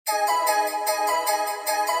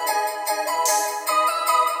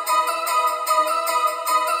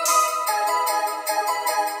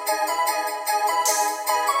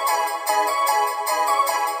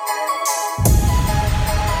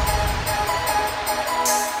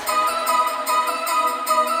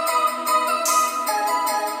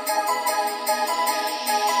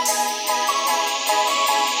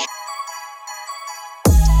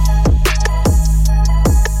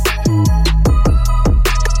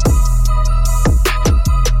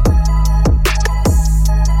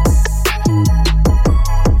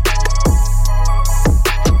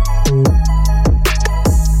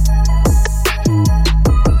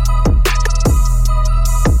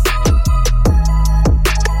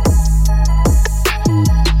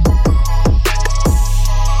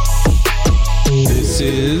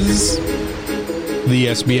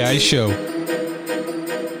SBI show.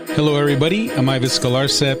 Hello, everybody. I'm Ivis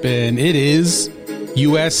Skalarsep, and it is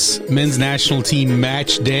U.S. men's national team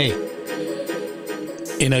match day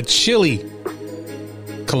in a chilly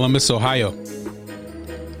Columbus, Ohio.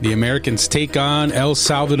 The Americans take on El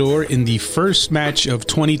Salvador in the first match of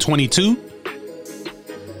 2022.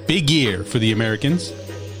 Big year for the Americans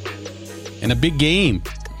and a big game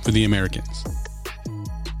for the Americans.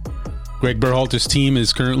 Greg Berhalter's team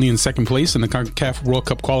is currently in second place in the CONCACAF World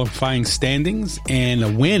Cup qualifying standings, and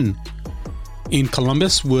a win in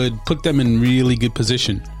Columbus would put them in really good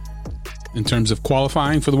position in terms of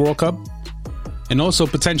qualifying for the World Cup and also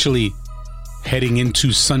potentially heading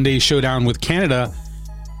into Sunday's showdown with Canada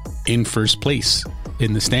in first place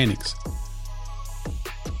in the standings.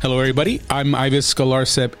 Hello, everybody. I'm Ivis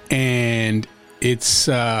Skalarsep, and it's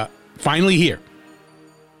finally here.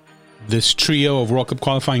 This trio of World Cup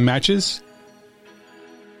qualifying matches.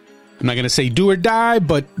 I'm not going to say do or die,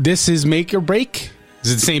 but this is make or break.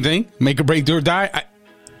 Is it the same thing? Make or break, do or die?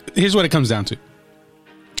 Here's what it comes down to.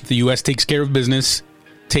 If the U.S. takes care of business,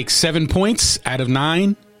 takes 7 points out of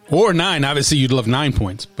 9, or 9, obviously you'd love 9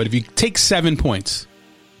 points. But if you take 7 points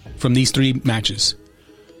from these three matches,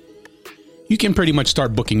 you can pretty much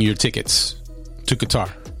start booking your tickets to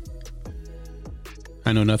Qatar.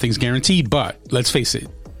 I know nothing's guaranteed, but let's face it.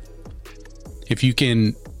 If you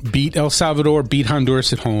can beat El Salvador, beat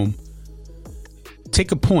Honduras at home,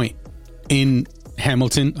 take a point in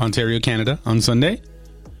Hamilton, Ontario, Canada on Sunday,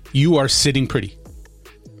 you are sitting pretty.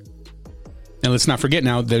 And let's not forget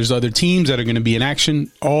now, there's other teams that are going to be in action.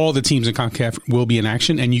 All the teams in CONCACAF will be in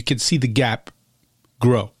action, and you can see the gap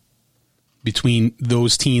grow between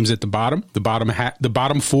those teams at the bottom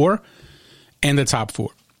four, and the top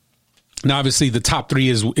four. Now, obviously, the top three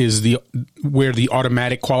is where the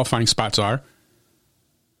automatic qualifying spots are.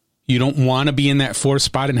 You don't want to be in that fourth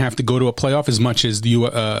spot and have to go to a playoff as much as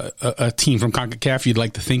a team from CONCACAF you'd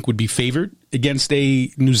like to think would be favored against a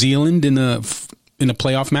New Zealand in a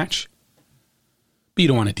playoff match. But you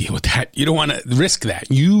don't want to deal with that. You don't want to risk that.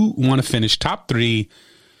 You want to finish top three,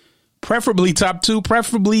 preferably top two,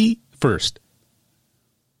 preferably first.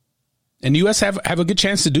 And the U.S. have a good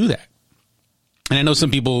chance to do that. And I know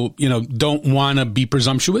some people, don't want to be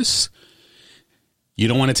presumptuous. You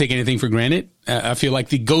don't want to take anything for granted. I feel like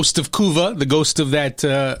the ghost of Cuba, the ghost of that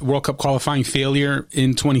World Cup qualifying failure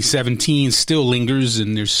in 2017 still lingers,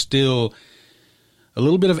 and there's still a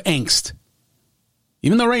little bit of angst.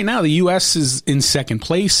 Even though right now the U.S. is in second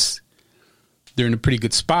place, they're in a pretty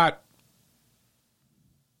good spot.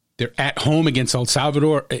 They're at home against El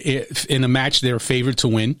Salvador in a match they're favored to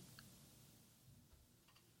win.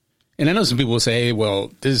 And I know some people will say, hey,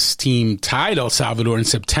 well, this team tied El Salvador in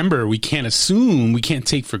September. We can't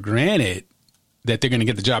take for granted that they're going to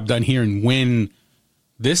get the job done here and win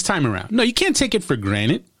this time around. No, you can't take it for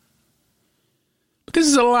granted. But this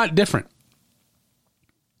is a lot different.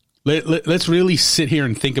 Let's really sit here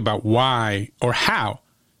and think about why or how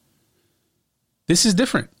this is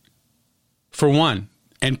different. For one,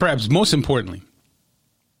 and perhaps most importantly,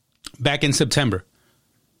 back in September,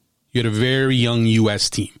 you had a very young U.S.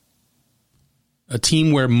 team. A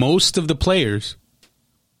team where most of the players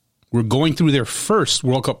were going through their first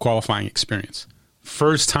World Cup qualifying experience.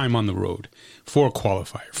 First time on the road for a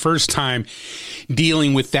qualifier. First time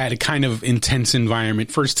dealing with that kind of intense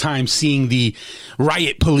environment. First time seeing the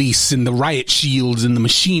riot police and the riot shields and the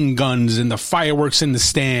machine guns and the fireworks in the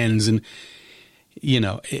stands. And,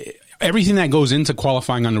 everything that goes into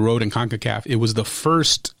qualifying on the road in CONCACAF. It was the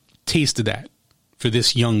first taste of that for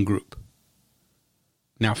this young group.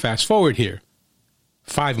 Now, fast forward here.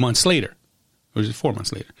 5 months later, or is it 4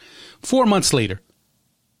 months later? 4 months later,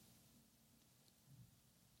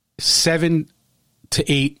 7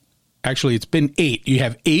 to 8, actually it's been 8. You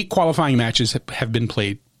have 8 qualifying matches have been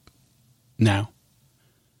played now.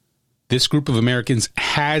 This group of Americans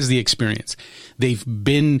has the experience. They've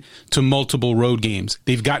been to multiple road games.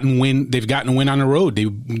 They've gotten a win on the road.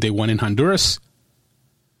 They won in Honduras.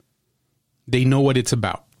 They know what it's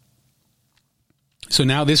about. So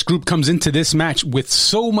now this group comes into this match with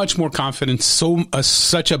so much more confidence,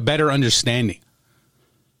 such a better understanding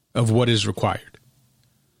of what is required.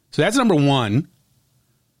 So that's number one.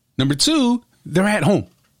 Number two, they're at home.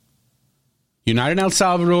 You're not in El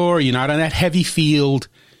Salvador. You're not on that heavy field.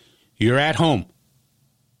 You're at home.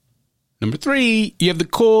 Number three, you have the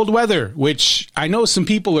cold weather, which I know some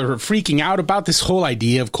people are freaking out about this whole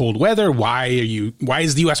idea of cold weather. Why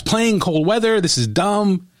is the U.S. playing cold weather? This is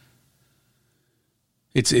dumb.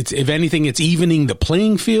 It's if anything, it's evening the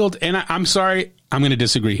playing field. And I'm sorry, I'm going to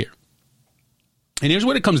disagree here. And here's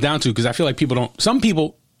what it comes down to, because I feel like some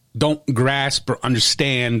people don't grasp or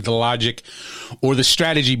understand the logic or the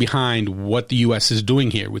strategy behind what the U.S. is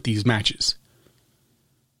doing here with these matches.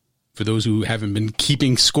 For those who haven't been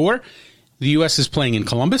keeping score, the U.S. is playing in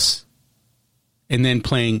Columbus and then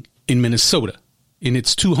playing in Minnesota in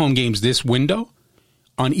its 2 home games this window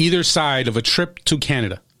on either side of a trip to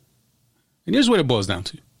Canada. And here's what it boils down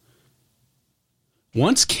to.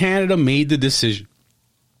 Once Canada made the decision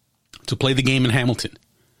to play the game in Hamilton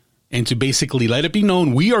and to basically let it be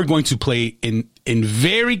known we are going to play in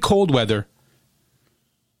very cold weather,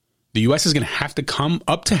 the U.S. is going to have to come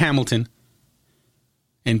up to Hamilton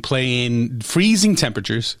and play in freezing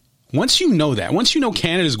temperatures. Once you know that, once you know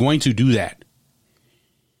Canada is going to do that,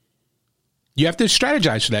 you have to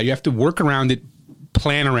strategize for that. You have to work around it,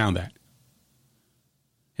 plan around that.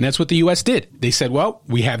 And that's what the U.S. did. They said, well,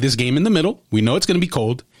 we have this game in the middle. We know it's going to be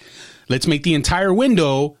cold. Let's make the entire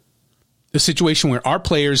window a situation where our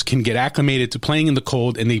players can get acclimated to playing in the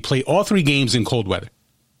cold, and they play all 3 games in cold weather.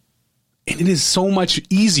 And it is so much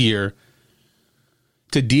easier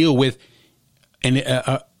to deal with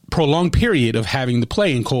a prolonged period of having to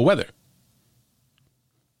play in cold weather.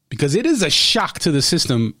 Because it is a shock to the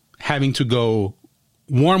system having to go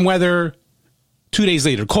warm weather, 2 days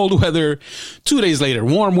later, cold weather, 2 days later,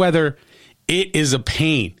 warm weather. It is a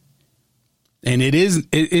pain. And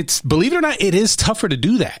it's believe it or not, it is tougher to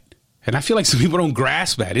do that. And I feel like some people don't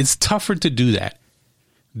grasp that. It's tougher to do that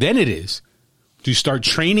than it is to start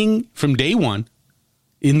training from day one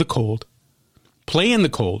in the cold, play in the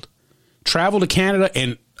cold, travel to Canada,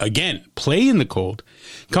 and again, play in the cold,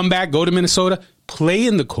 come back, go to Minnesota, play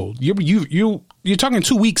in the cold. You're talking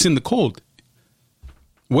 2 weeks in the cold.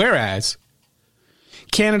 Whereas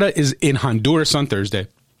Canada is in Honduras on Thursday,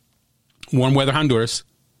 warm weather Honduras.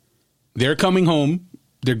 They're coming home.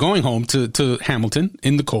 They're going home to Hamilton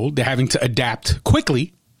in the cold. They're having to adapt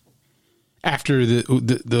quickly after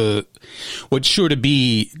the what's sure to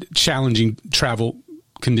be challenging travel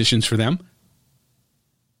conditions for them.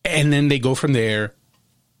 And then they go from there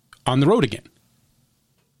on the road again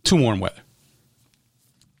to warm weather.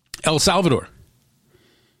 El Salvador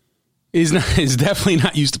is definitely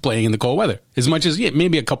not used to playing in the cold weather as much as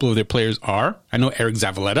maybe a couple of their players are. I know Eric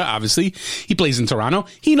Zavaleta, obviously. He plays in Toronto.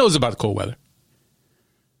 He knows about the cold weather.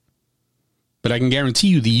 But I can guarantee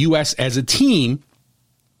you the U.S. as a team,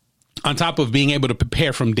 on top of being able to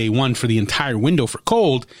prepare from day one for the entire window for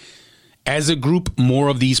cold, as a group, more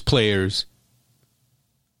of these players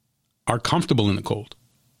are comfortable in the cold,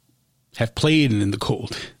 have played in the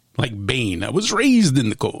cold, like Bane. I was raised in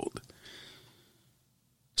the cold.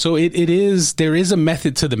 So there is a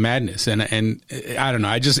method to the madness. And I don't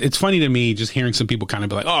know. It's funny to me just hearing some people kind of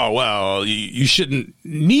be like, oh, well, you shouldn't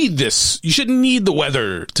need this. You shouldn't need the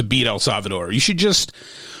weather to beat El Salvador. You should just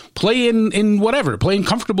play in whatever, play in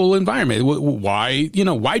comfortable environment. Why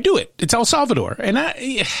do it? It's El Salvador. And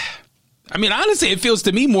I mean, honestly, it feels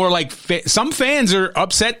to me more like some fans are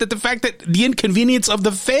upset at the fact that the inconvenience of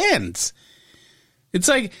the fans. It's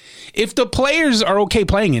like, if the players are okay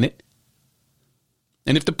playing in it,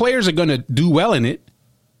 and if the players are going to do well in it,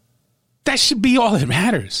 that should be all that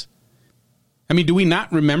matters. I mean, do we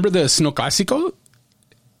not remember the Snow Clásico?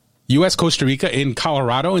 U.S. Costa Rica in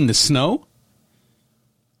Colorado in the snow?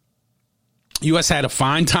 U.S. had a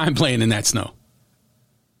fine time playing in that snow.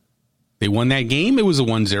 They won that game. It was a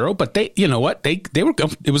 1-0, but you know what?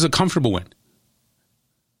 It was a comfortable win.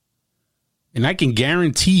 And I can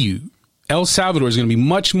guarantee you El Salvador is going to be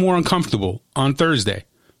much more uncomfortable on Thursday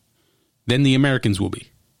than the Americans will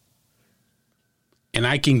be. And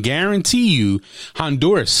I can guarantee you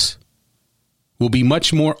Honduras will be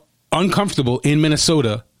much more uncomfortable in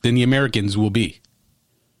Minnesota than the Americans will be.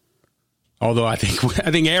 Although I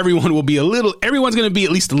think everyone will be everyone's going to be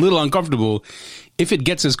at least a little uncomfortable if it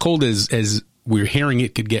gets as cold as we're hearing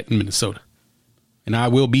it could get in Minnesota. And I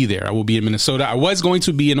will be there. I will be in Minnesota. I was going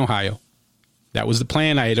to be in Ohio. That was the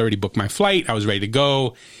plan. I had already booked my flight. I was ready to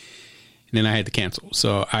go. And then I had to cancel.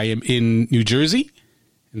 So I am in New Jersey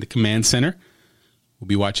in the command center. We'll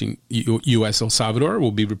be watching U.S. El Salvador.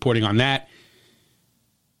 We'll be reporting on that.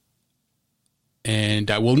 And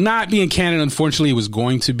I will not be in Canada. Unfortunately, it was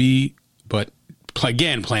going to be. But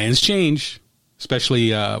again, plans change,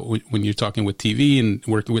 especially when you're talking with TV and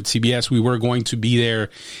working with CBS. We were going to be there.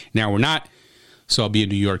 Now we're not. So I'll be in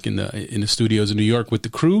New York in the studios in New York with the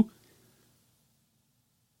crew.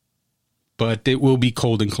 But it will be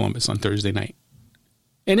cold in Columbus on Thursday night.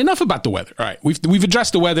 And enough about the weather. All right, we've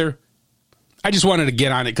addressed the weather. I just wanted to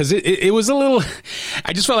get on it because it was a little.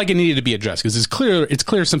 I just felt like it needed to be addressed because it's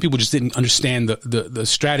clear some people just didn't understand the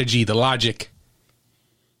strategy, the logic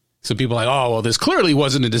So people are like, oh, well, this clearly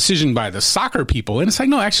wasn't a decision by the soccer people. And it's like,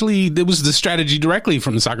 no, actually, it was the strategy directly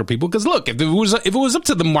from the soccer people. Because look, if it was up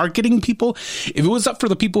to the marketing people, if it was up for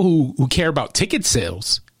the people who care about ticket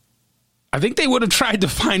sales, I think they would have tried to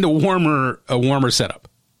find a warmer setup,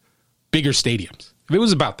 bigger stadiums. If it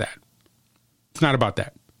was about that, it's not about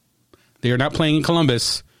that. They are not playing in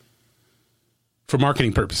Columbus for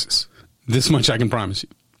marketing purposes. This much I can promise you.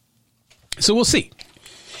 So we'll see.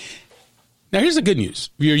 Now, here's the good news.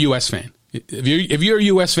 If you're a U.S. fan, if you're a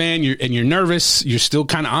U.S. fan and you're nervous, you're still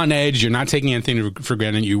kind of on edge, you're not taking anything for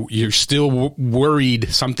granted, you're still worried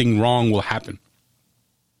something wrong will happen.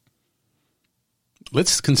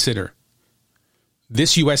 Let's consider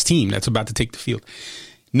this U.S. team that's about to take the field.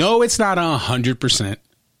 No, it's not a 100%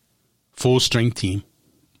 full-strength team.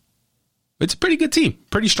 It's a pretty good team,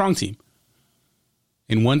 pretty strong team.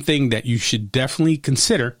 And one thing that you should definitely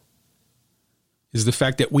consider is the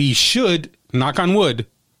fact that we should, knock on wood,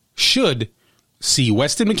 should see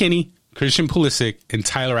Weston McKennie, Christian Pulisic, and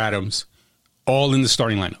Tyler Adams all in the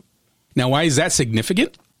starting lineup. Now, why is that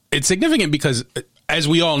significant? It's significant because, as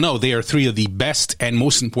we all know, they are three of the best and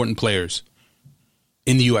most important players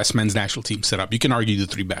in the U.S. men's national team setup. You can argue the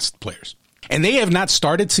three best players. And they have not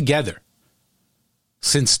started together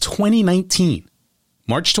since 2019.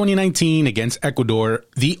 March 2019 against Ecuador,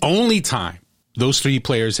 the only time those three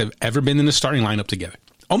players have ever been in the starting lineup together.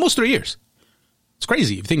 Almost 3 years. It's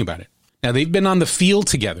crazy if you think about it. Now, they've been on the field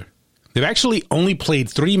together. They've actually only played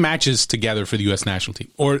 3 matches together for the U.S. national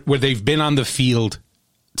team, or where they've been on the field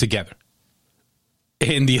together.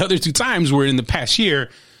 And the other 2 times were in the past year,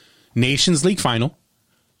 Nations League final.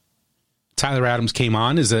 Tyler Adams came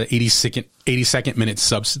on as a 82nd minute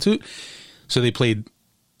substitute. So they played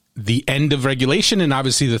the end of regulation and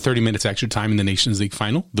obviously the 30 minutes extra time in the Nations League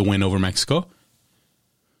final, the win over Mexico.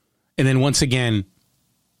 And then once again,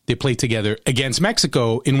 they played together against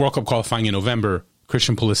Mexico in World Cup qualifying in November.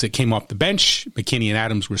 Christian Pulisic came off the bench. McKennie and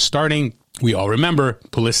Adams were starting. We all remember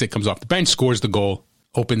Pulisic comes off the bench, scores the goal,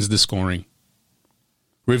 opens the scoring,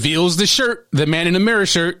 reveals the shirt, the man in the mirror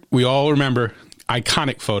shirt. We all remember.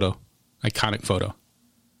 Iconic photo. Iconic photo.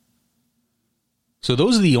 So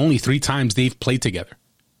those are the only 3 times they've played together.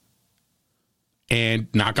 And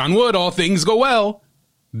knock on wood, all things go well,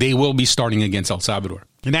 they will be starting against El Salvador.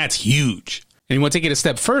 And that's huge. And you want to take it a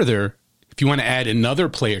step further, if you want to add another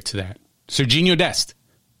player to that, Serginho Dest,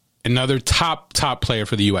 another top player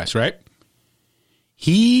for the U.S., right?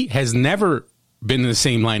 He has never been in the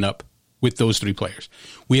same lineup with those 3 players.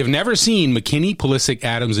 We have never seen McKennie, Pulisic,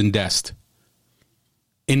 Adams, and Dest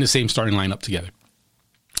in the same starting lineup together.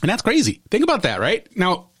 And that's crazy. Think about that, right?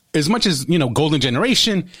 Now, as much as, golden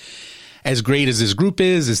generation, as great as this group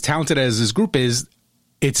is, as talented as this group is,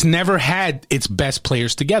 it's never had its best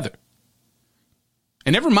players together.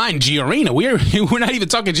 And never mind Gio Reyna. We're not even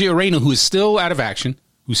talking Gio Reyna, who is still out of action,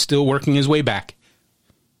 who's still working his way back.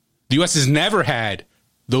 The U.S. has never had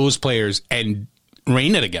those players and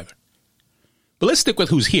Reyna together. But let's stick with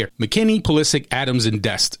who's here. McKennie, Pulisic, Adams, and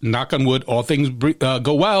Dest. Knock on wood, all things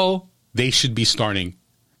go well. They should be starting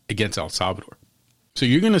against El Salvador. So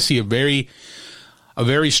you're going to see a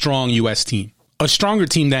very strong U.S. team, a stronger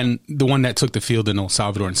team than the one that took the field in El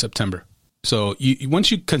Salvador in September. So once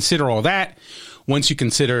you consider all that, once you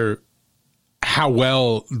consider how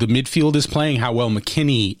well the midfield is playing, how well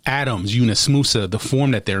McKennie, Adams, Yunus Musa, the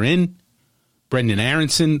form that they're in, Brendan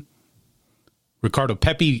Aronson, Ricardo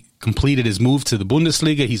Pepi completed his move to the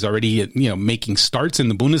Bundesliga. He's already making starts in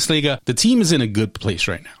the Bundesliga. The team is in a good place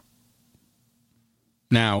right now.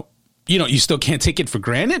 Now, you still can't take it for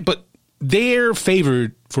granted, but they're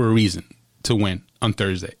favored for a reason to win on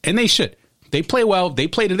Thursday, and they should. They play well. They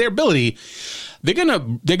play to their ability. They're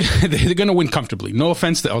gonna win comfortably. No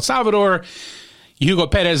offense to El Salvador. Hugo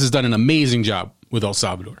Perez has done an amazing job with El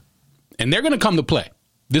Salvador, and they're gonna come to play.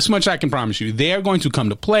 This much I can promise you. They are going to come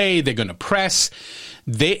to play. They're going to press.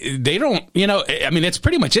 They don't. It's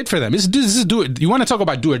pretty much it for them. This is do it. You want to talk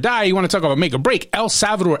about do or die? You want to talk about make or break? El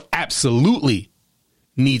Salvador absolutely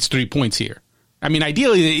needs 3 points here.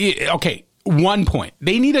 Ideally, 1 point.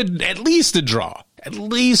 They need at least a draw. At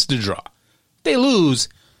least a draw. If they lose,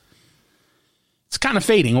 it's kind of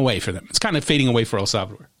fading away for them. It's kind of fading away for El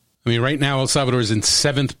Salvador. Right now, El Salvador is in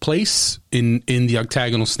 7th place in the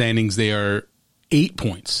octagonal standings. They are 8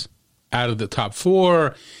 points out of the top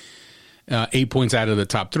 4, 8 points out of the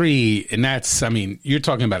top 3. And that's, you're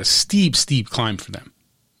talking about a steep climb for them.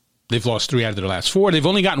 They've lost 3 out of their last 4. They've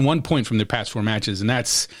only gotten 1 point from their past 4 matches. And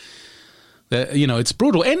that's, it's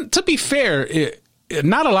brutal. And to be fair,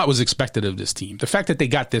 not a lot was expected of this team. The fact that they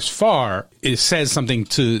got this far, it says something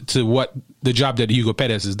to what the job that Hugo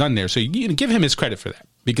Perez has done there. So you give him his credit for that,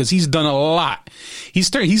 because he's done a lot.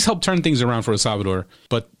 He's helped turn things around for El Salvador,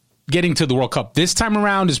 but getting to the World Cup this time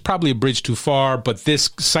around is probably a bridge too far, but this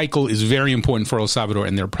cycle is very important for El Salvador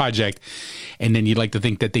and their project. And then you'd like to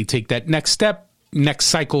think that they take that next step, next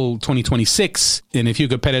cycle, 2026. And if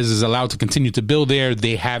Hugo Perez is allowed to continue to build there,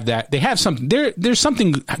 they have that. They have something. There's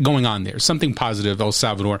something going on there, something positive. El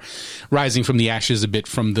Salvador rising from the ashes a bit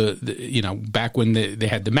from the back when they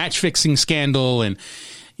had the match fixing scandal, and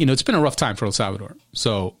it's been a rough time for El Salvador.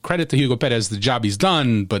 So credit to Hugo Perez, the job he's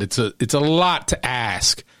done, but it's a lot to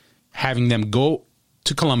ask, having them go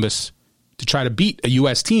to Columbus to try to beat a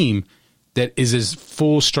U.S. team that is as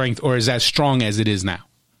full strength or is as strong as it is now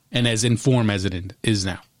and as in form as it is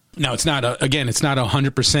now. Now, it's not a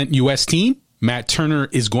 100% U.S. team. Matt Turner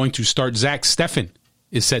is going to start. Zach Steffen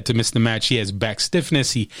is set to miss the match. He has back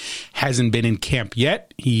stiffness. He hasn't been in camp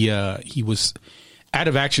yet. He was out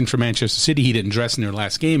of action for Manchester City. He didn't dress in their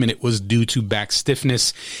last game, and it was due to back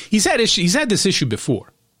stiffness. He's had this issue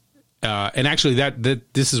before. And actually,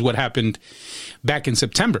 this is what happened back in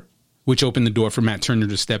September, which opened the door for Matt Turner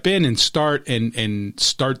to step in and start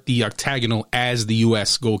the octagonal as the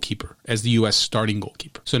U.S. goalkeeper, as the U.S. starting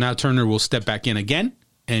goalkeeper. So now Turner will step back in again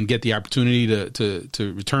and get the opportunity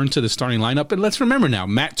to return to the starting lineup. And let's remember now,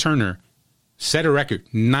 Matt Turner set a record,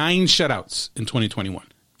 9 shutouts in 2021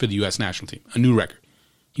 for the U.S. national team, a new record.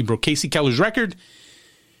 He broke Casey Keller's record.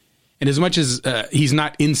 And as much as he's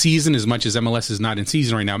not in season, as much as MLS is not in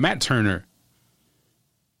season right now, Matt Turner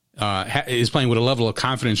is playing with a level of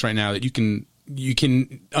confidence right now that you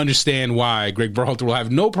can understand why Greg Berhalter will have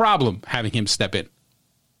no problem having him step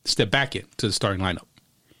back in to the starting lineup.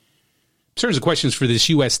 In terms of questions for this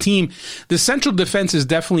U.S. team, the central defense is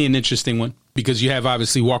definitely an interesting one, because you have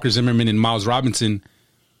obviously Walker Zimmerman and Miles Robinson,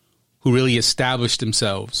 who really established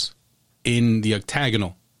themselves in the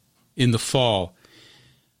octagonal in the fall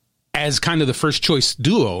as kind of the first choice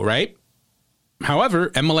duo, right? However,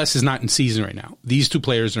 MLS is not in season right now. These two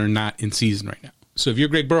players are not in season right now. So if you're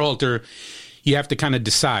Greg Berhalter, you have to kind of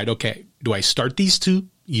decide, okay, do I start these two,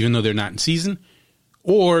 even though they're not in season?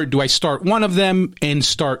 Or do I start one of them and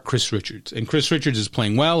start Chris Richards? And Chris Richards is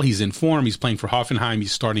playing well. He's in form. He's playing for Hoffenheim.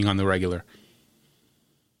 He's starting on the regular.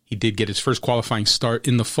 He did get his first qualifying start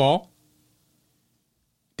in the fall.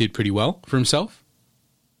 Did pretty well for himself.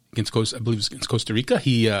 Against Costa Rica.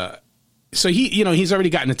 He's already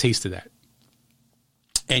gotten a taste of that.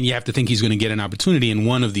 And you have to think he's going to get an opportunity in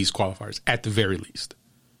one of these qualifiers at the very least.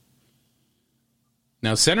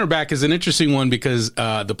 Now, center back is an interesting one, because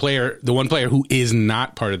the one player who is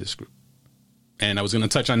not part of this group, and I was going to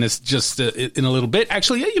touch on this just in a little bit.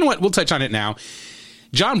 Actually, you know what? We'll touch on it now.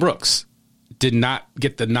 John Brooks did not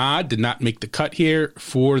get the nod, did not make the cut here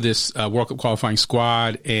for this World Cup qualifying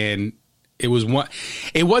squad, and it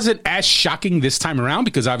wasn't as shocking this time around,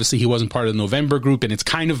 because obviously he wasn't part of the November group, and it's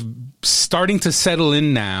kind of starting to settle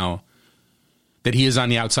in now that he is on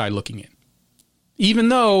the outside looking in. Even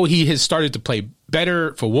though he has started to play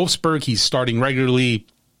better for Wolfsburg, he's starting regularly.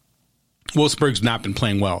 Wolfsburg's not been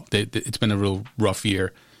playing well. It's been a real rough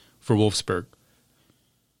year for Wolfsburg.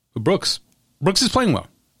 But Brooks is playing well.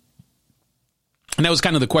 And that was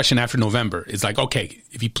kind of the question after November. It's like, okay,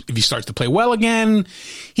 if he starts to play well again,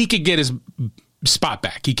 he could get his spot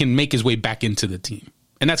back. He can make his way back into the team.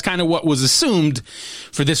 And that's kind of what was assumed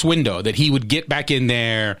for this window, that he would get back in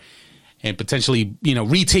there and potentially,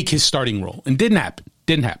 retake his starting role. And didn't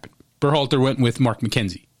happen. Berhalter went with Mark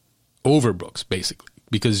McKenzie over Brooks, basically,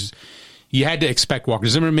 because you had to expect Walker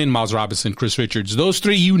Zimmerman, Miles Robinson, Chris Richards. Those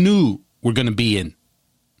three you knew were going to be in.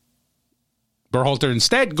 Berhalter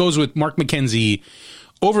instead goes with Mark McKenzie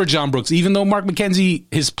over John Brooks, even though Mark McKenzie,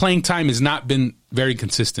 his playing time has not been very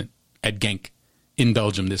consistent at Genk in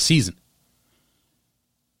Belgium this season.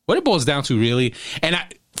 What it boils down to, really, and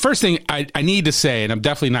first thing I need to say, and I'm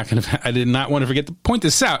definitely not going to, I did not want to forget to point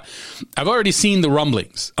this out. I've already seen the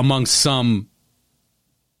rumblings among some,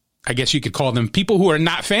 I guess you could call them people who are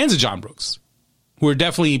not fans of John Brooks, who are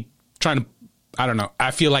definitely trying to,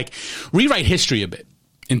 I feel like rewrite history a bit.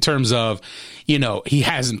 In terms of, he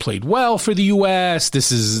hasn't played well for the U.S. This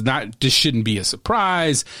shouldn't be a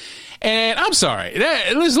surprise. And I'm sorry,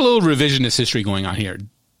 there's a little revisionist history going on here.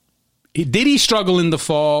 Did he struggle in the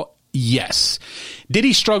fall? Yes. Did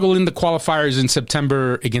he struggle in the qualifiers in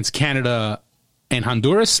September against Canada and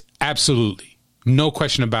Honduras? Absolutely. No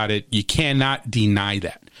question about it. You cannot deny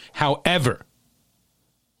that. However,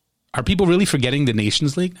 are people really forgetting the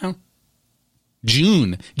Nations League now?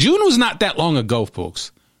 June was not that long ago,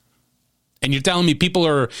 folks. And you're telling me people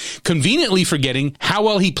are conveniently forgetting how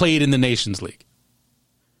well he played in the Nations League.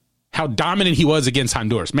 How dominant he was against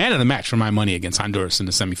Honduras. Man of the match for my money against Honduras in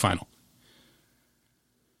the semifinal.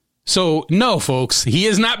 So, no, folks, he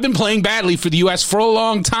has not been playing badly for the U.S. for a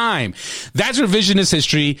long time. That's revisionist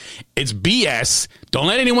history. It's BS. Don't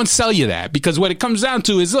let anyone sell you that, because what it comes down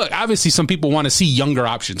to is, look, obviously some people want to see younger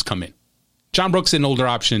options come in. John Brooks is an older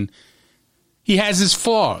option. He has his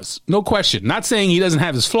flaws, no question. Not saying he doesn't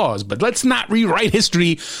have his flaws, but let's not rewrite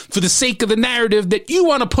history for the sake of the narrative that you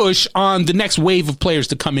want to push on the next wave of players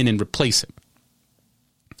to come in and replace him.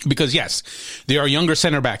 Because, yes, there are younger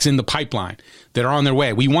center backs in the pipeline that are on their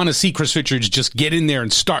way. We want to see Chris Richards just get in there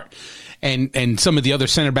and start. And some of the other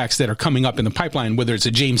center backs that are coming up in the pipeline, whether it's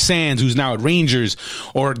a James Sands, who's now at Rangers,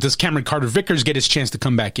 or does Cameron Carter-Vickers get his chance to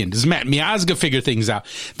come back in? Does Matt Miazga figure things out?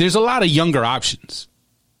 There's a lot of younger options.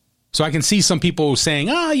 So I can see some people saying,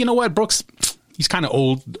 you know what, Brooks, he's kind of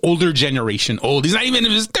older generation, old. He's not even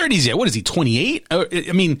in his 30s yet. What is he, 28?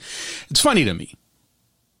 I mean, it's funny to me.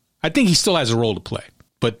 I think he still has a role to play.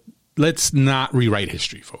 But let's not rewrite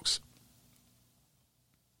history, folks.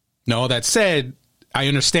 Now, all that said, I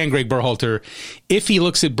understand Greg Berhalter. If he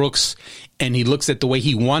looks at Brooks and he looks at the way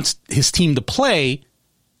he wants his team to play,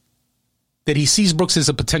 that he sees Brooks as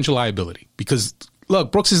a potential liability. Because,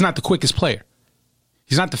 look, Brooks is not the quickest player.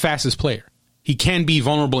 He's not the fastest player. He can be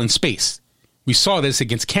vulnerable in space. We saw this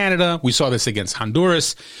against Canada. We saw this against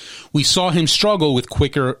Honduras. We saw him struggle with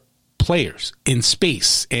quicker players in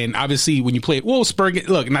space. And obviously when you play at Wolfsburg,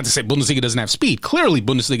 look, not to say Bundesliga doesn't have speed. Clearly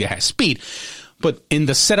Bundesliga has speed. But in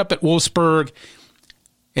the setup at Wolfsburg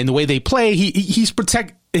and the way they play,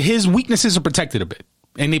 his weaknesses are protected a bit.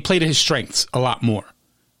 And they play to his strengths a lot more.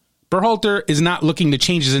 Berhalter is not looking to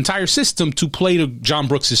change his entire system to play to John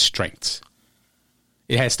Brooks' strengths.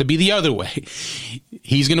 It has to be the other way.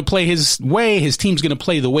 He's going to play his way. His team's going to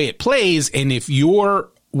play the way it plays. And if your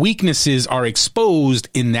weaknesses are exposed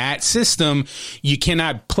in that system, you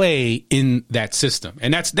cannot play in that system.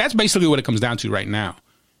 And that's basically what it comes down to right now,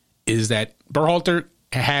 is that Berhalter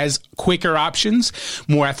has quicker options,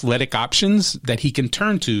 more athletic options that he can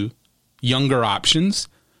turn to, younger options.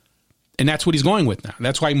 And that's what he's going with now.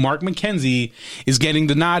 That's why Mark McKenzie is getting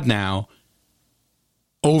the nod now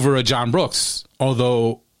over a John Brooks.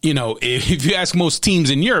 Although, you know, if you ask most teams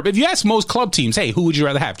in Europe, if you ask most club teams, hey, who would you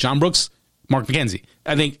rather have, John Brooks, Mark McKenzie?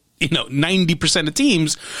 I think, 90% of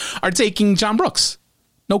teams are taking John Brooks.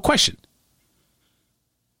 No question.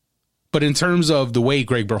 But in terms of the way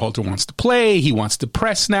Greg Berhalter wants to play, he wants to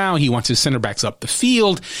press now. He wants his center backs up the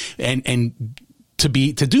field. And to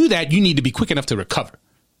do that, you need to be quick enough to recover.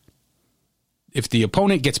 If the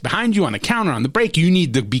opponent gets behind you on the counter, on the break, you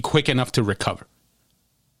need to be quick enough to recover.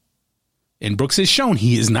 And Brooks has shown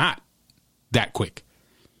he is not that quick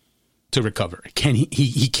to recover.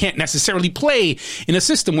 He can't necessarily play in a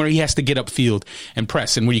system where he has to get upfield and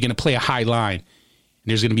press, and where you're going to play a high line and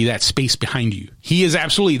there's going to be that space behind you. He is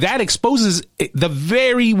absolutely, that exposes the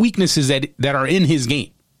very weaknesses that are in his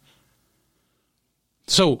game.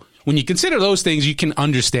 So when you consider those things, you can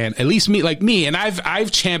understand, at least me, and I've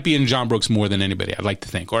championed John Brooks more than anybody, I'd like to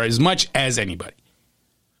think, or as much as anybody.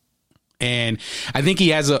 And I think he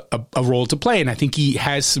has a role to play, and I think he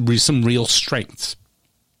has some real strengths.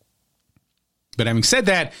 But having said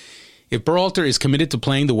that, if Berhalter is committed to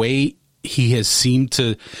playing the way he has seemed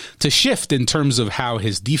to shift in terms of how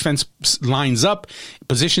his defense lines up,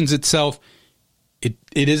 positions itself, it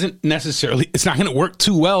isn't necessarily, it's not going to work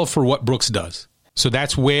too well for what Brooks does. So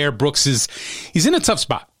that's where Brooks he's in a tough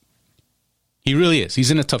spot. He really is.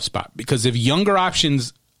 He's in a tough spot because if younger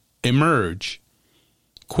options emerge,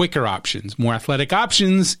 quicker options, more athletic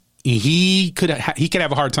options, he could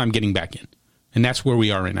have a hard time getting back in. And that's where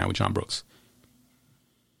we are right now with John Brooks.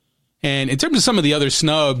 And in terms of some of the other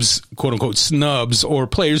snubs, quote unquote snubs, or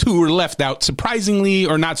players who were left out, surprisingly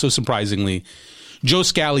or not so surprisingly, Joe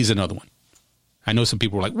Scally's another one. I know some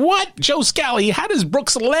people were like, what? Joe Scally? How does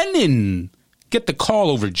Brooks Lennon get the call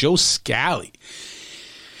over Joe Scally?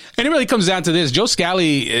 And it really comes down to this. Joe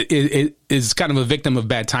Scally is kind of a victim of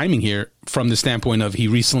bad timing here from the standpoint of he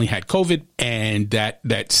recently had COVID and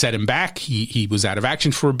that set him back. He was out of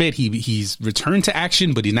action for a bit. He's returned to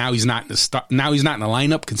action, but now he's not in the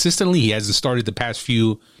lineup consistently. He hasn't started the past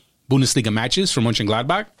few Bundesliga matches for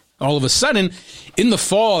Mönchengladbach. All of a sudden, in the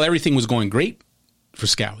fall, everything was going great for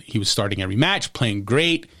Scally. He was starting every match, playing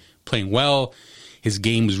great, playing well. His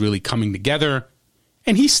game was really coming together.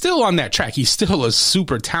 And he's still on that track. He's still a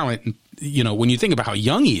super talent, when you think about how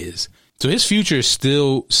young he is. So his future is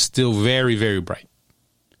still very, very bright.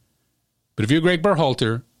 But if you're Greg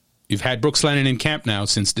Berhalter, you've had Brooks Lennon in camp now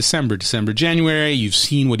since December, January. You've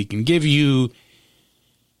seen what he can give you.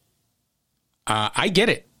 I get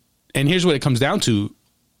it. And here's what it comes down to.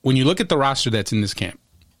 When you look at the roster that's in this camp,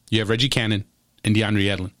 you have Reggie Cannon and DeAndre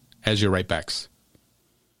Yedlin as your right backs.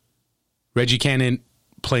 Reggie Cannon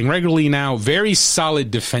playing regularly now. Very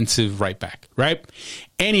solid defensive right back, right?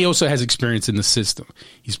 And he also has experience in the system.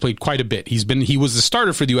 He's played quite a bit. He was the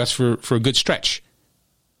starter for the U.S. for a good stretch.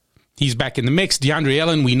 He's back in the mix. DeAndre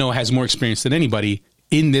Ellen, we know, has more experience than anybody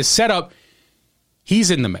in this setup.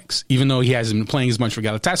 He's in the mix, even though he hasn't been playing as much for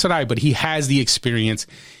Galatasaray, but he has the experience.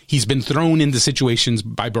 He's been thrown into situations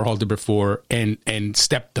by Berhalter before and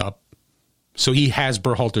stepped up. So he has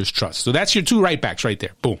Berhalter's trust. So that's your two right backs right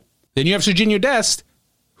there. Boom. Then you have Serginho Dest,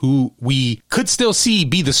 who we could still see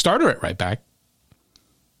be the starter at right back,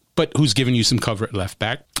 but who's giving you some cover at left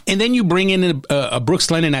back. And then you bring in a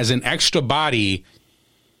Brooks Lennon as an extra body.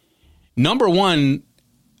 Number one,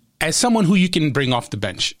 as someone who you can bring off the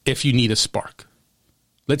bench if you need a spark.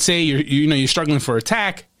 Let's say you're struggling for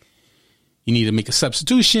attack. You need to make a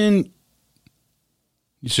substitution.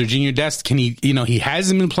 Serginho Dest, he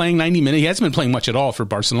hasn't been playing 90 minutes. He hasn't been playing much at all for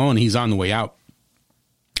Barcelona. He's on the way out.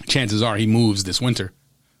 Chances are he moves this winter.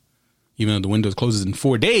 Even though the window closes in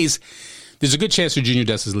 4 days, there's a good chance Serginho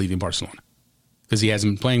Dest is leaving Barcelona because he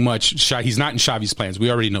hasn't been playing much. He's not in Xavi's plans.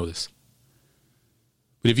 We already know this.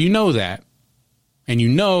 But if you know that, and you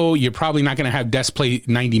know you're probably not going to have Dest play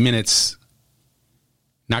 90 minutes,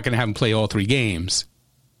 not going to have him play all 3 games,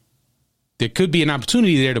 there could be an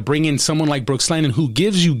opportunity there to bring in someone like Brooks Lennon who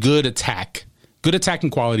gives you good attacking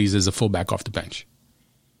qualities as a fullback off the bench.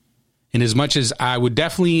 And as much as I would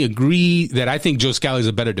definitely agree that I think Joe Scally is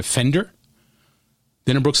a better defender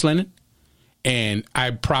than a Brooks Lennon, and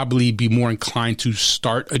I'd probably be more inclined to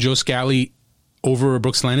start a Joe Scally over a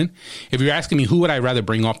Brooks Lennon. If you're asking me who would I rather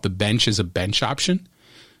bring off the bench as a bench option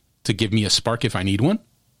to give me a spark if I need one,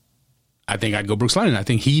 I think I'd go Brooks Lennon. I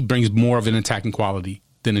think he brings more of an attacking quality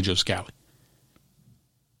than a Joe Scally.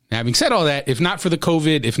 Now, having said all that, if not for the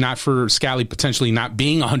COVID, if not for Scally potentially not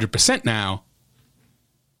being 100% now,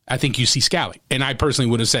 I think you see Scally. And I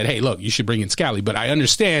personally would have said, hey, look, you should bring in Scally. But I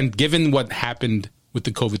understand, given what happened with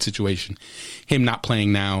the COVID situation, him not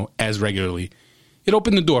playing now as regularly, it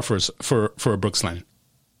opened the door for a Brooks Lennon.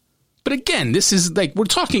 But again, this is like, we're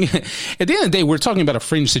talking, at the end of the day, we're talking about a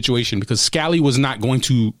fringe situation because Scally was not going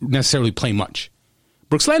to necessarily play much.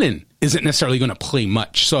 Brooks Lennon isn't necessarily going to play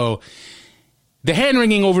much. So the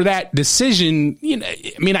hand-wringing over that decision,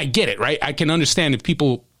 I get it, right? I can understand if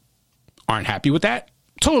people aren't happy with that.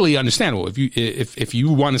 Totally understandable. If you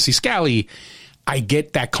want to see Scally, I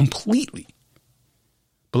get that completely.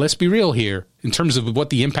 But let's be real here. In terms of what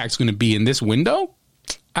the impact's going to be in this window,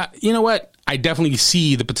 you know what? I definitely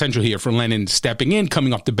see the potential here for Lennon stepping in,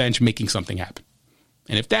 coming off the bench, making something happen.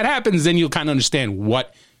 And if that happens, then you'll kind of understand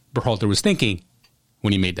what Berhalter was thinking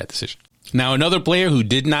when he made that decision. Now, another player who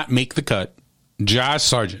did not make the cut, Josh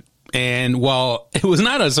Sargent. And while it was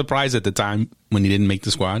not a surprise at the time when he didn't make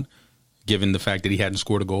the squad, given the fact that he hadn't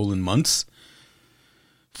scored a goal in months,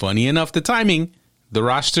 funny enough, the timing, the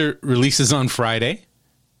roster releases on Friday.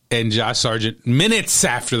 And Josh Sargent, minutes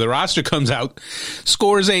after the roster comes out,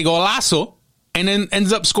 scores a golazo and then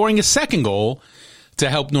ends up scoring a second goal to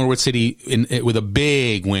help Norwich City with a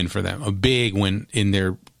big win for them, a big win in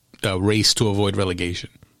their race to avoid relegation.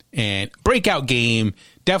 And breakout game,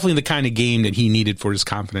 definitely the kind of game that he needed for his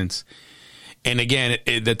confidence. And again,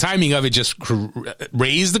 the timing of it just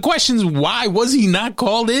raised the questions. Why was he not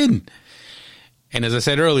called in? And as I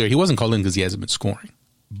said earlier, he wasn't called in because he hasn't been scoring.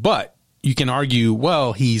 But you can argue,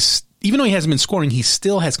 well, even though he hasn't been scoring, he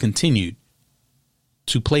still has continued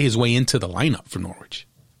to play his way into the lineup for Norwich.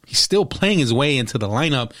 He's still playing his way into the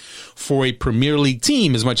lineup for a Premier League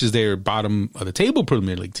team, as much as they're bottom of the table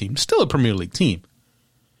Premier League team, still a Premier League team.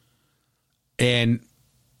 And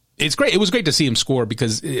it's great. It was great to see him score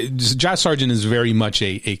because Josh Sargent is very much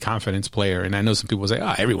a confidence player. And I know some people say,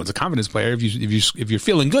 everyone's a confidence player. If you're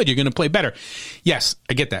feeling good, you're going to play better. Yes,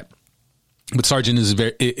 I get that. But Sargent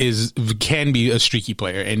can be a streaky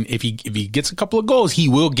player, and if he gets a couple of goals, he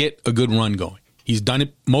will get a good run going. He's done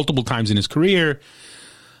it multiple times in his career.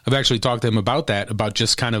 I've actually talked to him about that, about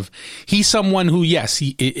just kind of, he's someone who, yes,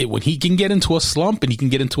 when he can get into a slump and he can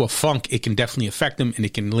get into a funk, it can definitely affect him and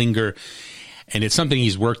it can linger, and it's something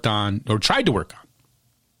he's worked on or tried to work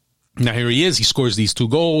on. Now here he is. He scores these 2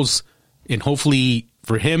 goals, and hopefully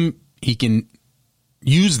for him, he can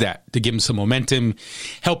use that to give him some momentum,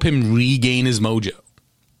 help him regain his mojo.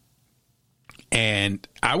 And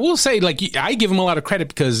I will say, I give him a lot of credit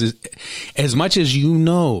because as much as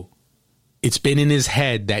it's been in his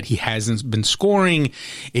head that he hasn't been scoring,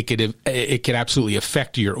 it could absolutely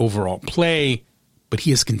affect your overall play, but he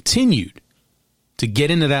has continued to get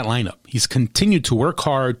into that lineup. He's continued to work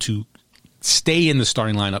hard to stay in the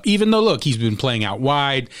starting lineup, even though, look, he's been playing out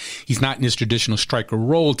wide. He's not in his traditional striker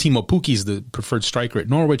role. Timo Pukki is the preferred striker at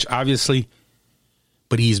Norwich, obviously,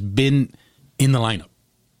 but he's been in the lineup.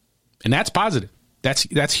 And that's positive.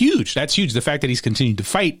 That's huge. That's huge. The fact that he's continued to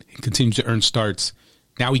fight and continues to earn starts.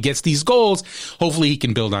 Now he gets these goals. Hopefully he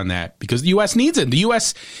can build on that because the U.S. needs it. The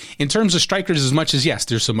U.S., in terms of strikers, as much as, yes,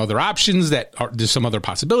 there's some other options, there's some other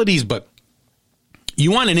possibilities, but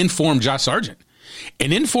you want an informed Josh Sargent.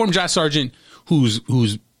 An informed Josh Sargent who's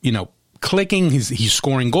clicking, he's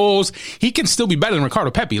scoring goals. He can still be better than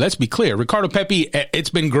Ricardo Pepi. Let's be clear. Ricardo Pepi, it's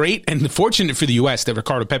been great and fortunate for the U.S. that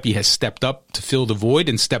Ricardo Pepi has stepped up to fill the void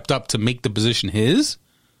and stepped up to make the position his.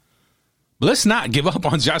 But let's not give up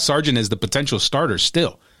on Josh Sargent as the potential starter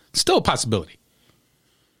still. Still a possibility.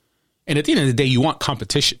 And at the end of the day, you want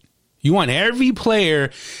competition. You want every player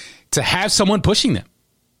to have someone pushing them.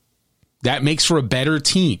 That makes for a better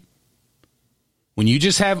team. When you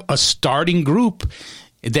just have a starting group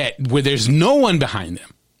where there's no one behind them,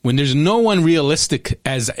 when there's no one realistic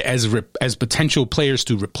as potential players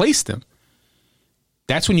to replace them,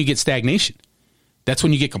 that's when you get stagnation. That's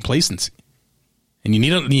when you get complacency. And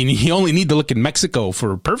you only need to look at Mexico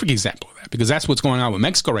for a perfect example of that, because that's what's going on with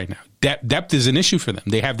Mexico right now. Depth is an issue for them.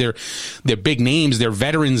 They have their big names, their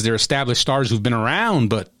veterans, their established stars who've been around,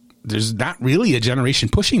 but there's not really a generation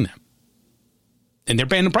pushing them. And they're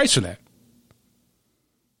paying the price for that.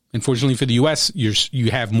 Unfortunately for the U.S.,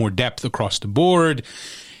 you have more depth across the board.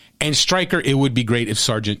 And striker, it would be great if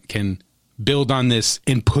Sargent can build on this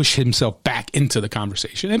and push himself back into the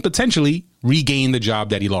conversation and potentially regain the job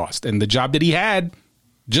that he lost and the job that he had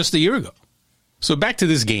just a year ago. So back to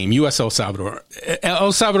this game, U.S. El Salvador.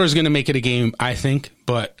 El Salvador is going to make it a game, I think,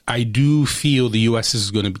 but I do feel the U.S. is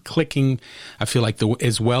going to be clicking. I feel like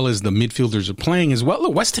as well as the midfielders are playing as well.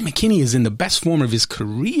 Look, Weston McKennie is in the best form of his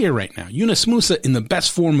career right now. Yunus Musa in the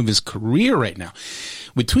best form of his career right now.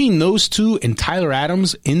 Between those two and Tyler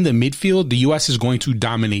Adams in the midfield, the U.S. is going to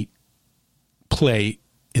dominate play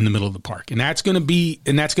in the middle of the park. And that's going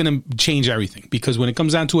to change everything, because when it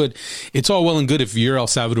comes down to it, it's all well and good if you're El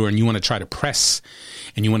Salvador and you want to try to press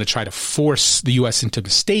and you want to try to force the U.S. into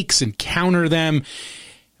mistakes and counter them.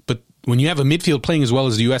 But when you have a midfield playing as well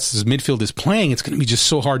as the U.S.'s midfield is playing, it's going to be just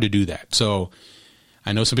so hard to do that. So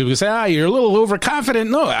I know some people can say, you're a little overconfident.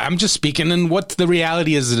 No, I'm just speaking in what the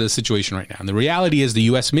reality is of the situation right now. And the reality is the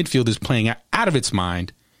U.S. midfield is playing out of its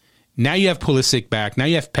mind. Now you have Pulisic back. Now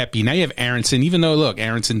you have Pepi. Now you have Aronson. Even though, look,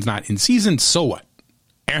 Aronson's not in season, so what?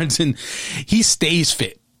 Aronson, he stays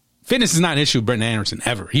fit. Fitness is not an issue with Brendan Aronson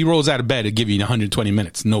ever. He rolls out of bed to give you 120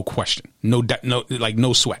 minutes, no question, no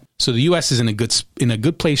sweat. So the U.S. is in a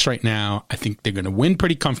good place right now. I think they're going to win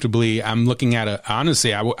pretty comfortably. I'm looking at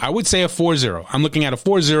honestly, I would say a 4-0. I'm looking at a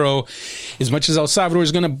 4-0. As much as El Salvador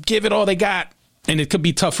is going to give it all they got, and it could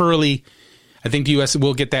be tough early, I think the U.S.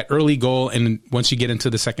 will get that early goal, and once you get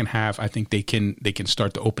into the second half, I think they can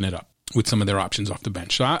start to open it up with some of their options off the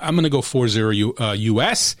bench. So I'm going to go 4-0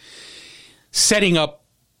 U.S., setting up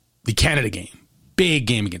the Canada game. Big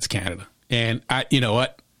game against Canada. And you know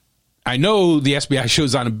what? I know the SBI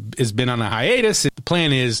show's has been on a hiatus. The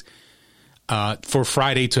plan is for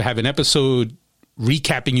Friday to have an episode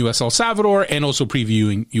recapping U.S. El Salvador and also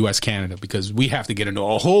previewing U.S. Canada, because we have to get into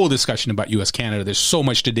a whole discussion about U.S. Canada. There's so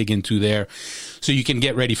much to dig into there. So you can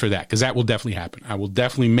get ready for that, because that will definitely happen. I will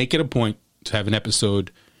definitely make it a point to have an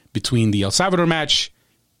episode between the El Salvador match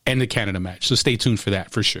and the Canada match. So stay tuned for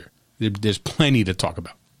that for sure. There's plenty to talk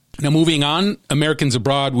about. Now, moving on, Americans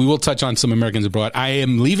abroad. We will touch on some Americans abroad. I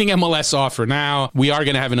am leaving MLS off for now. We are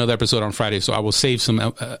going to have another episode on Friday, so I will save some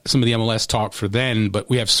of the MLS talk for then. But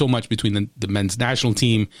we have so much between the men's national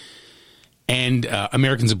team and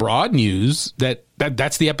Americans abroad news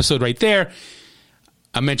that's the episode right there.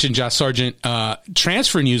 I mentioned Josh Sargent.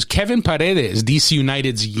 Transfer news, Kevin Paredes, DC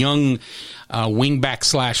United's young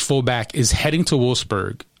wingback / fullback, is heading to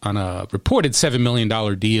Wolfsburg on a reported $7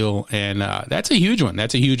 million deal. And that's a huge one.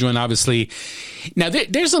 That's a huge one, obviously. Now,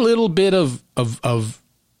 there's a little bit of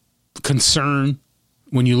concern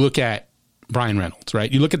when you look at Brian Reynolds,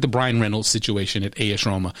 right? You look at the Brian Reynolds situation at AS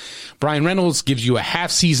Roma. Brian Reynolds gives you a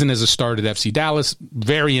half season as a starter at FC Dallas.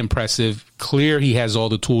 Very impressive. Clear he has all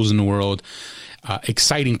the tools in the world.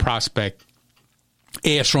 Exciting prospect.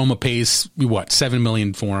 AS Roma pays, $7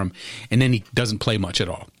 million for him, and then he doesn't play much at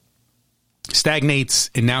all. Stagnates,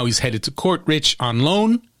 and now he's headed to Courtridge on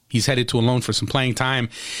loan. He's headed to a loan for some playing time.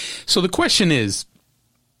 So the question is,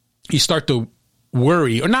 you start to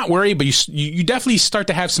worry, or not worry, but you definitely start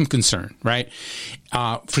to have some concern, right?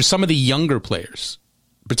 For some of the younger players,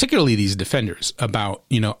 particularly these defenders, about,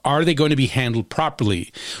 are they going to be handled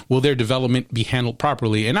properly? Will their development be handled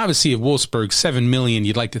properly? And obviously, if Wolfsburg, $7 million,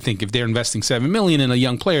 you'd like to think if they're investing $7 million in a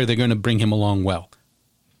young player, they're going to bring him along well.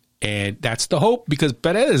 And that's the hope, because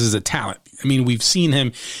Paredes is a talent. I mean, we've seen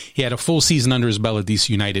him. He had a full season under his belt at DC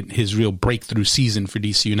United, his real breakthrough season for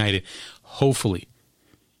DC United. Hopefully,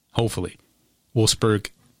 Wolfsburg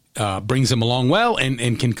brings him along well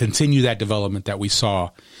and can continue that development that we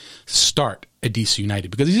saw start at DC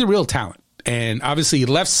United, because he's a real talent. And obviously,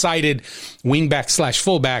 left-sided wingbacks /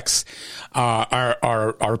 fullbacks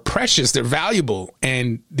are precious. They're valuable,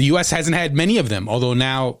 and the U.S. hasn't had many of them. Although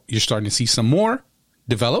now you're starting to see some more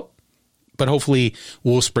develop. But hopefully,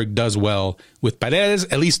 Wolfsburg does well with Paredes.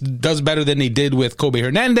 At least does better than they did with Kobe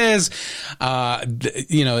Hernandez.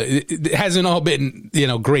 It hasn't all been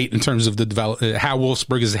great in terms of the how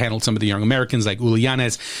Wolfsburg has handled some of the young Americans like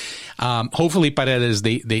Ulianes. Hopefully, Paredes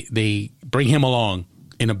they bring him along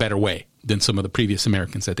in a better way than some of the previous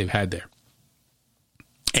Americans that they've had there.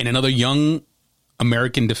 And another young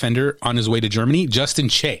American defender on his way to Germany, Justin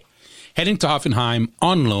Che, heading to Hoffenheim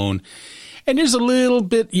on loan. And there's a little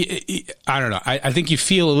bit, I don't know, I think you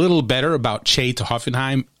feel a little better about Che to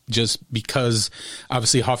Hoffenheim, just because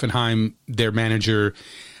obviously Hoffenheim, their manager,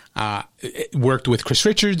 worked with Chris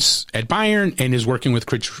Richards at Bayern and is working with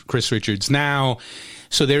Chris Richards now.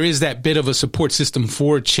 So there is that bit of a support system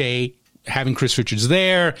for Che, having Chris Richards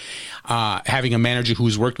there, having a manager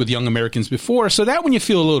who's worked with young Americans before. So that one you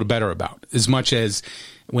feel a little better about, as much as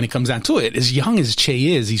when it comes down to it, as young as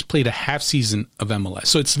Che is, he's played a half season of MLS.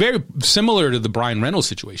 So it's very similar to the Brian Reynolds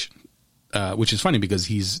situation, which is funny because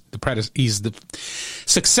he's the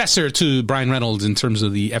successor to Brian Reynolds in terms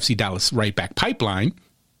of the FC Dallas right back pipeline.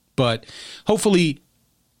 But hopefully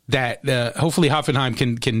Hoffenheim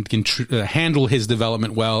can handle his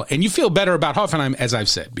development well, and you feel better about Hoffenheim, as I've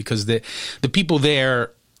said, because the people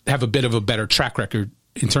there have a bit of a better track record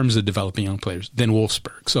in terms of developing young players than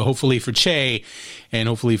Wolfsburg. So hopefully for Che and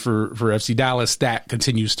hopefully for FC Dallas, that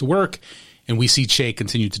continues to work, and we see Che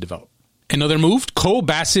continue to develop. Another move, Cole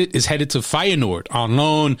Bassett is headed to Feyenoord on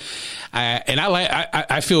loan, and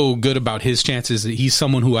I feel good about his chances. He's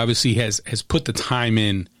someone who obviously has put the time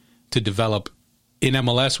in to develop in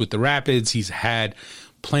MLS with the Rapids. He's had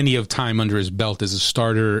plenty of time under his belt as a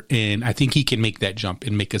starter, and I think he can make that jump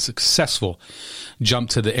and make a successful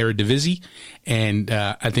jump to the Eredivisie. And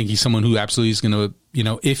I think he's someone who absolutely is going to,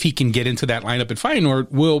 if he can get into that lineup at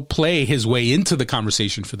Feyenoord, will play his way into the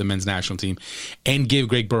conversation for the men's national team and give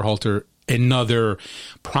Greg Berhalter another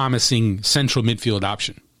promising central midfield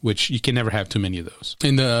option, which you can never have too many of those.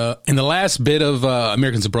 In the last bit of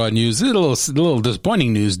Americans Abroad news, a little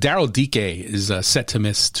disappointing news. Daryl Dike is set to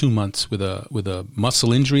miss 2 months with a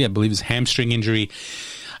muscle injury. I believe his hamstring injury.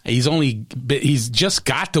 He's just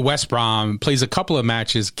got to West Brom, plays a couple of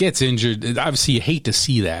matches, gets injured. Obviously, you hate to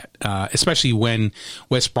see that, especially when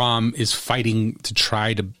West Brom is fighting to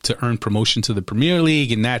try to earn promotion to the Premier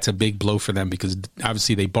League, and that's a big blow for them because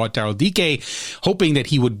obviously they bought Daryl Dike, hoping that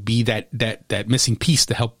he would be that missing piece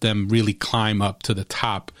to help them really climb up to the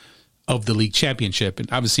top of the league championship.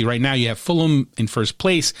 And obviously right now you have Fulham in first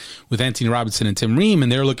place with Anthony Robinson and Tim Ream,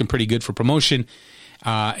 and they're looking pretty good for promotion.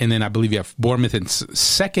 And then I believe you have Bournemouth in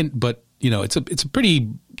second, but it's a pretty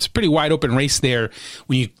wide open race there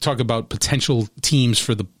when you talk about potential teams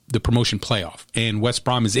for the promotion playoff. And West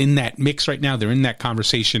Brom is in that mix right now. They're in that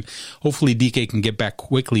conversation. Hopefully DK can get back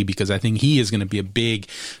quickly, because I think he is going to be a big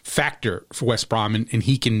factor for West Brom, and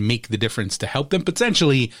he can make the difference to help them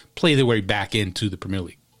potentially play their way back into the Premier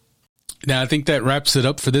League. Now, I think that wraps it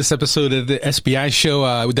up for this episode of the SBI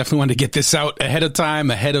show. We definitely wanted to get this out ahead of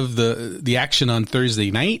time, ahead of the action on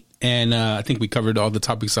Thursday night. And I think we covered all the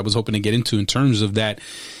topics I was hoping to get into in terms of that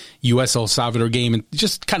U.S.-El Salvador game. And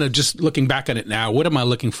just looking back on it now, what am I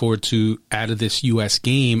looking forward to out of this U.S.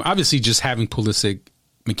 game? Obviously, just having Pulisic,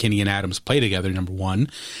 McKinney, and Adams play together, number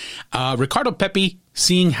one. Ricardo Pepi,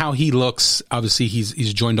 seeing how he looks. Obviously,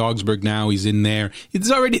 he's joined Augsburg now. He's in there.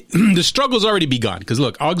 It's already the struggle's already begun, because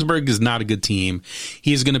look, Augsburg is not a good team.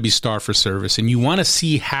 He's going to be star for service, and you want to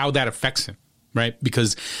see how that affects him, right?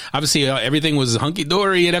 Because obviously everything was hunky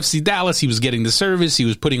dory at FC Dallas. He was getting the service. He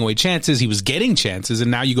was putting away chances. He was getting chances,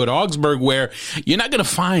 and now you go to Augsburg, where you're not going to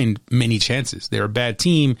find many chances. They're a bad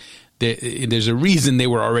team. There's a reason they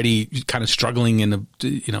were already kind of struggling in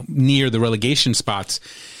near the relegation spots.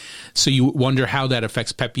 So you wonder how that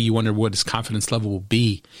affects Pepe. You wonder what his confidence level will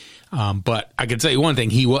be. But I can tell you one thing: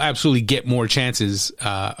 he will absolutely get more chances,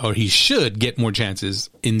 or he should get more chances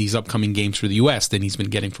in these upcoming games for the U.S. than he's been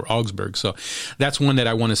getting for Augsburg. So that's one that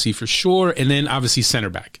I want to see for sure. And then obviously center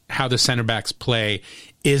back, how the center backs play.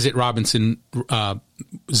 Is it Robinson,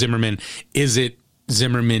 Zimmerman? Is it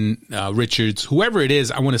Zimmerman, Richards, whoever it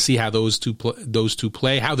is? I want to see how those two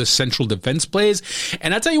play, how the central defense plays.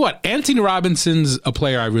 And I'll tell you what, Anthony Robinson's a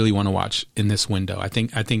player I really want to watch in this window. I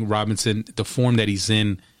think Robinson, the form that he's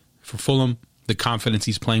in, for Fulham, the confidence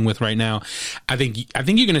he's playing with right now. I think you're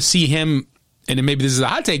going to see him, and maybe this is a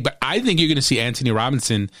hot take, but I think you're going to see Anthony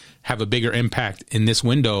Robinson have a bigger impact in this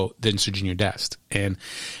window than Sergiño Dest. And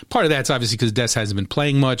part of that's obviously because Dest hasn't been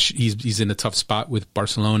playing much. He's in a tough spot with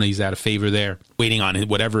Barcelona. He's out of favor there, waiting on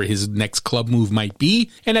whatever his next club move might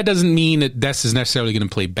be. And that doesn't mean that Dest is necessarily going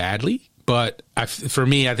to play badly. But for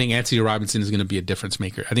me, I think Anthony Robinson is going to be a difference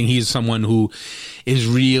maker. I think he's someone who is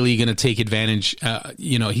really going to take advantage.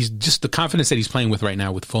 He's just the confidence that he's playing with right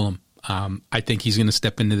now with Fulham. I think he's going to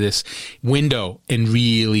step into this window and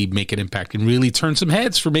really make an impact and really turn some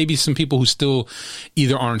heads for maybe some people who still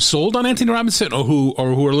either aren't sold on Anthony Robinson or who are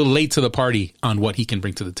a little late to the party on what he can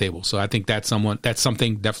bring to the table. So I think that's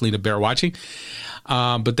something definitely to bear watching.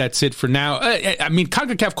 But that's it for now. I mean,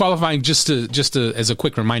 CONCACAF qualifying, just to as a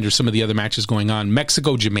quick reminder, some of the other matches going on.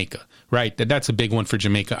 Mexico, Jamaica, right? That's a big one for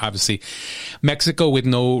Jamaica, obviously. Mexico with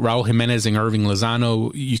no Raul Jimenez and Irving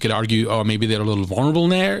Lozano, you could argue, maybe they're a little vulnerable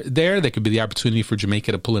there. There could be the opportunity for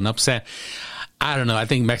Jamaica to pull an upset. I don't know. I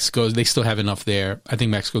think Mexico, they still have enough there. I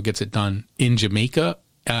think Mexico gets it done in Jamaica.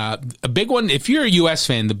 A big one, if you're a U.S.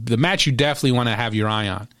 fan, the match you definitely want to have your eye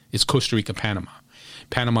on is Costa Rica, Panama.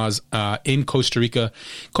 Panama's in Costa Rica.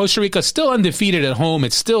 Costa Rica still undefeated at home.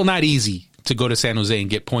 It's still not easy to go to San Jose and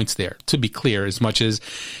get points there, to be clear, as much as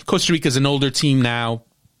Costa Rica is an older team now.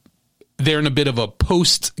 They're in a bit of a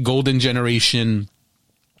post-golden generation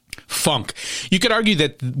funk. You could argue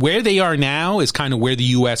that where they are now is kind of where the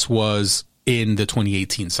U.S. was in the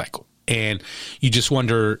 2018 cycle. And you just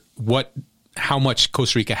wonder how much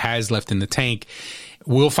Costa Rica has left in the tank.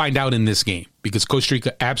 We'll find out in this game because Costa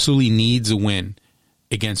Rica absolutely needs a win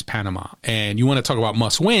against Panama. And you want to talk about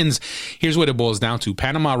must wins. Here's what it boils down to.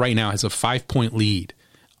 Panama right now has a 5-point lead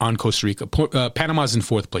on Costa Rica. Panama's in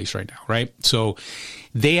fourth place right now, right? So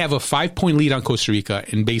they have a 5-point lead on Costa Rica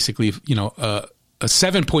and basically, a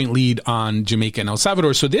 7-point lead on Jamaica and El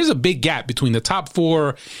Salvador. So there's a big gap between the top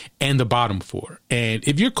 4 and the bottom 4. And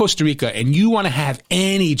if you're Costa Rica and you want to have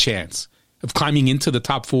any chance of climbing into the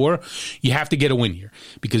top 4, you have to get a win here.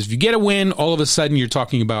 Because if you get a win, all of a sudden you're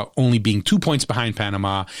talking about only being 2 points behind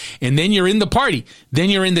Panama, and then you're in the party, then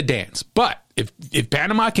you're in the dance. But if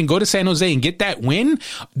Panama can go to San Jose and get that win,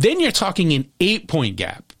 then you're talking an 8-point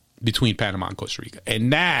gap between Panama and Costa Rica.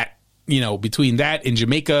 And that, between that and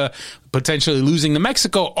Jamaica potentially losing to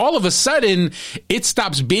Mexico, all of a sudden it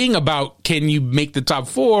stops being about can you make the top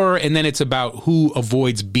 4, and then it's about who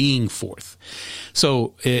avoids being fourth.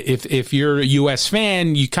 So if you're a U.S.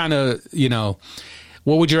 fan, you kind of,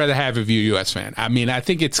 what would you rather have if you're a U.S. fan? I mean, I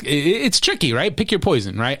think it's tricky, right? Pick your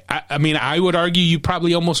poison, right? I mean, I would argue you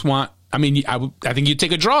probably almost want, I think you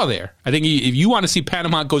take a draw there. I think if you want to see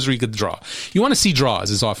Panama and Costa Rica draw, you want to see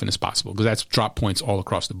draws as often as possible because that's drop points all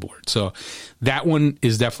across the board. So that one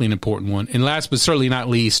is definitely an important one. And last but certainly not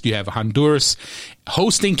least, you have Honduras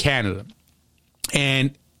hosting Canada.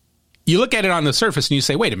 And you look at it on the surface and you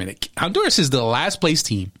say, wait a minute, Honduras is the last place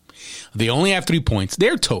team. They only have 3 points.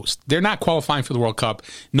 They're toast. They're not qualifying for the World Cup.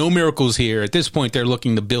 No miracles here. At this point, they're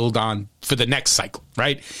looking to build on for the next cycle,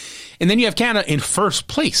 right? And then you have Canada in first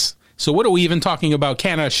place. So what are we even talking about?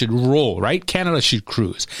 Canada should roll, right? Canada should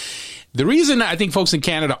cruise. The reason I think folks in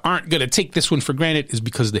Canada aren't going to take this one for granted is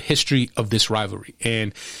because of the history of this rivalry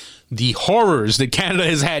and the horrors that Canada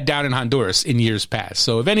has had down in Honduras in years past.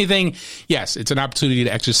 So if anything, yes, it's an opportunity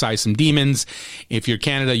to exercise some demons. If you're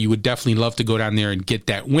Canada, you would definitely love to go down there and get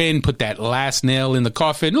that win, put that last nail in the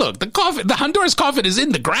coffin. Look, the Honduras coffin is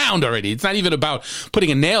in the ground already. It's not even about putting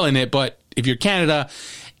a nail in it, but if you're Canada,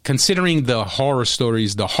 considering the horror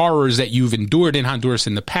stories, the horrors that you've endured in Honduras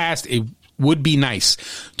in the past, it would be nice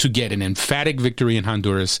to get an emphatic victory in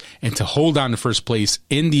Honduras and to hold on to first place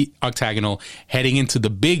in the octagonal heading into the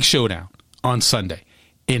big showdown on Sunday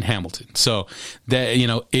in Hamilton. So that,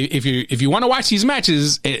 if you want to watch these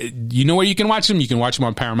matches, you know where you can watch them. You can watch them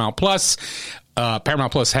on Paramount Plus.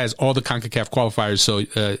 Paramount Plus has all the CONCACAF qualifiers,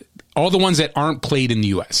 so all the ones that aren't played in the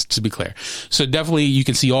U.S., to be clear. So definitely you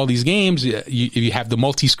can see all these games. You have the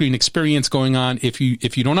multi-screen experience going on. If you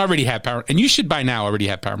don't already have Paramount, and you should by now already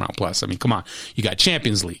have Paramount Plus. I mean, come on. You got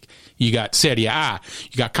Champions League. You got Serie A.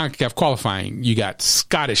 You got CONCACAF qualifying. You got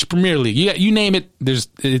Scottish Premier League. You name it,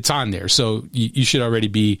 it's on there. So you should already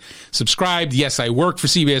be subscribed. Yes, I work for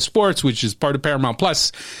CBS Sports, which is part of Paramount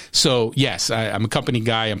Plus. So yes, I'm a company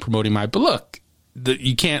guy. I'm promoting but look,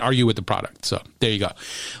 you can't argue with the product. So there you go.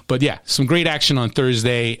 But yeah, some great action on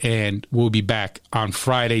Thursday, and we'll be back on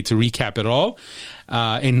Friday to recap it all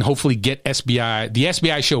and hopefully get the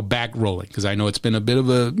SBI show back rolling, because I know it's been a bit of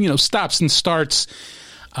a, stops and starts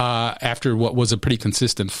after what was a pretty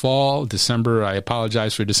consistent fall. December, I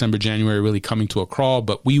apologize for December, January really coming to a crawl,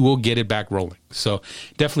 but we will get it back rolling. So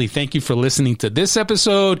definitely thank you for listening to this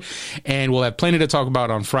episode, and we'll have plenty to talk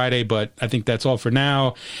about on Friday, but I think that's all for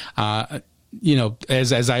now.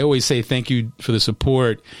 As I always say, thank you for the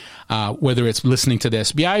support. Whether it's listening to the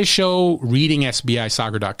SBI show, reading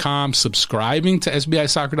SBIsoccer.com, subscribing to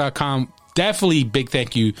SBIsoccer.com, definitely big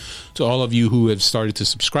thank you to all of you who have started to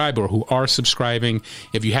subscribe or who are subscribing.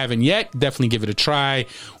 If you haven't yet, definitely give it a try.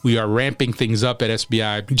 We are ramping things up at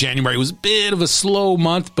SBI. January was a bit of a slow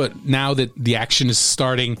month, but now that the action is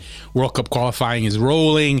starting, World Cup qualifying is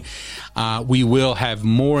rolling, we will have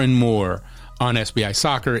more and more on SBI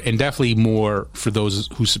Soccer, and definitely more for those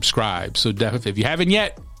who subscribe. So definitely, if you haven't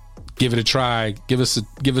yet, give it a try. Give us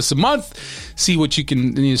a month. See what you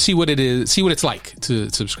can see what it is. See what it's like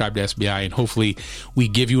to subscribe to SBI, and hopefully we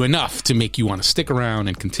give you enough to make you want to stick around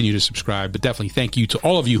and continue to subscribe. But definitely, thank you to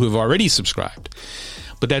all of you who have already subscribed.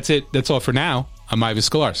 But that's it. That's all for now. I'm Ivis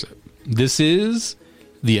Galarza. This is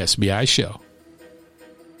the SBI Show.